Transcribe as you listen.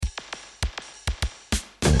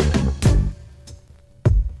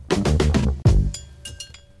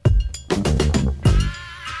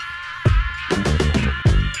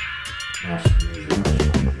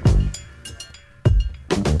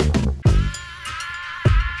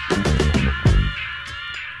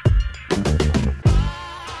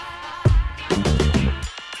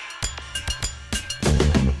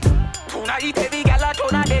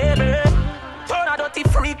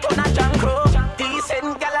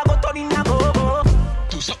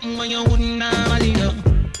something when you wouldn't normally do.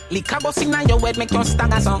 Lick a bus inna your head, make you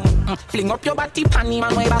stagger song. Fling up your body, panty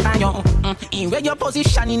man way back on you. In where your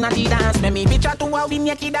position inna the dance, make me picture to how we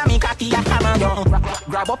naked and me cocky a hammer you.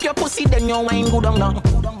 Grab up your pussy, then you wine good on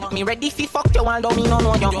now. Me ready fi fuck you, although me no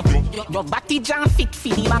know you. Your body jam fit fi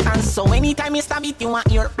the back and so anytime you stab it, you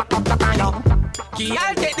want your plak plak plak on you.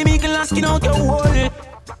 I'll take the big and skin out your hole.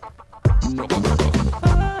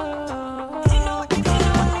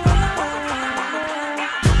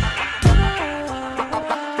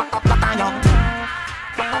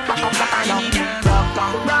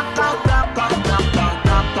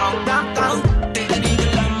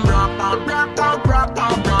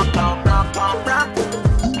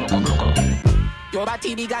 Your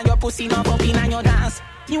body big and your pussy no bumping and your dance.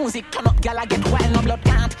 Music turn up, gyal, I get wild, no blood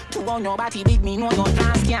can't. To on your body big, me know your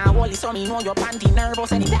dance. Can't hold it, so me know your panty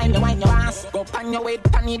nervous anytime you wind your ass. Go pan your weight,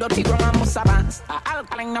 pan the dirty ground and must advance.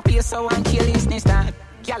 Alkaline a place so and kill business start.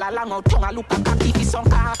 Gyal a long out tongue, a look a cocky fi some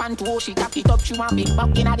calf and to she cock it up, she want big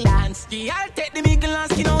buck inna the dance. Gyal take the middle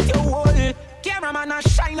and skin out your hole. Cameraman a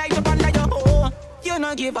shine like up under your hole. You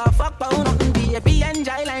no give a fuck about nothing, baby,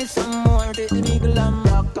 enjoy like some more. Take the middle and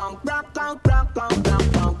rock out, rock out, rock out,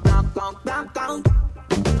 rock out, rock out, rock out.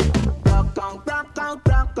 Rock out, rock out,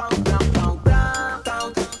 rock out, rock out, rock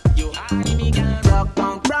out. You honey me girl. Rock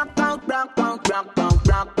out, rock out, rock out, rock out,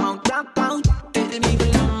 rock out, rock out. Take the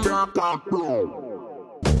middle and rock out, rock out,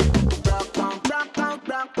 rock out,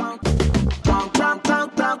 rock out. Rock out, rock out, rock out, rock out. Rock out,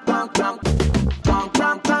 rock out, rock out. Rock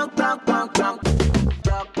out, rock out, rock out, rock out, rock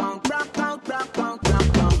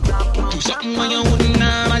out. Do something when you wouldn't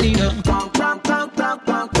normally do. Rock out, rock out,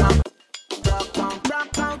 rock out. Rock out,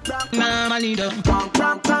 rock out, rock out. Normally do. Rock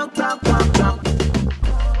out, rock out, rock out.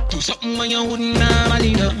 Do something when you wouldn't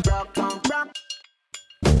normally do. Rock out, rock.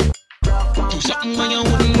 Do something when you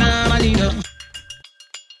wouldn't normally do.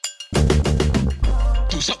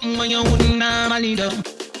 Do something when you wouldn't normally do.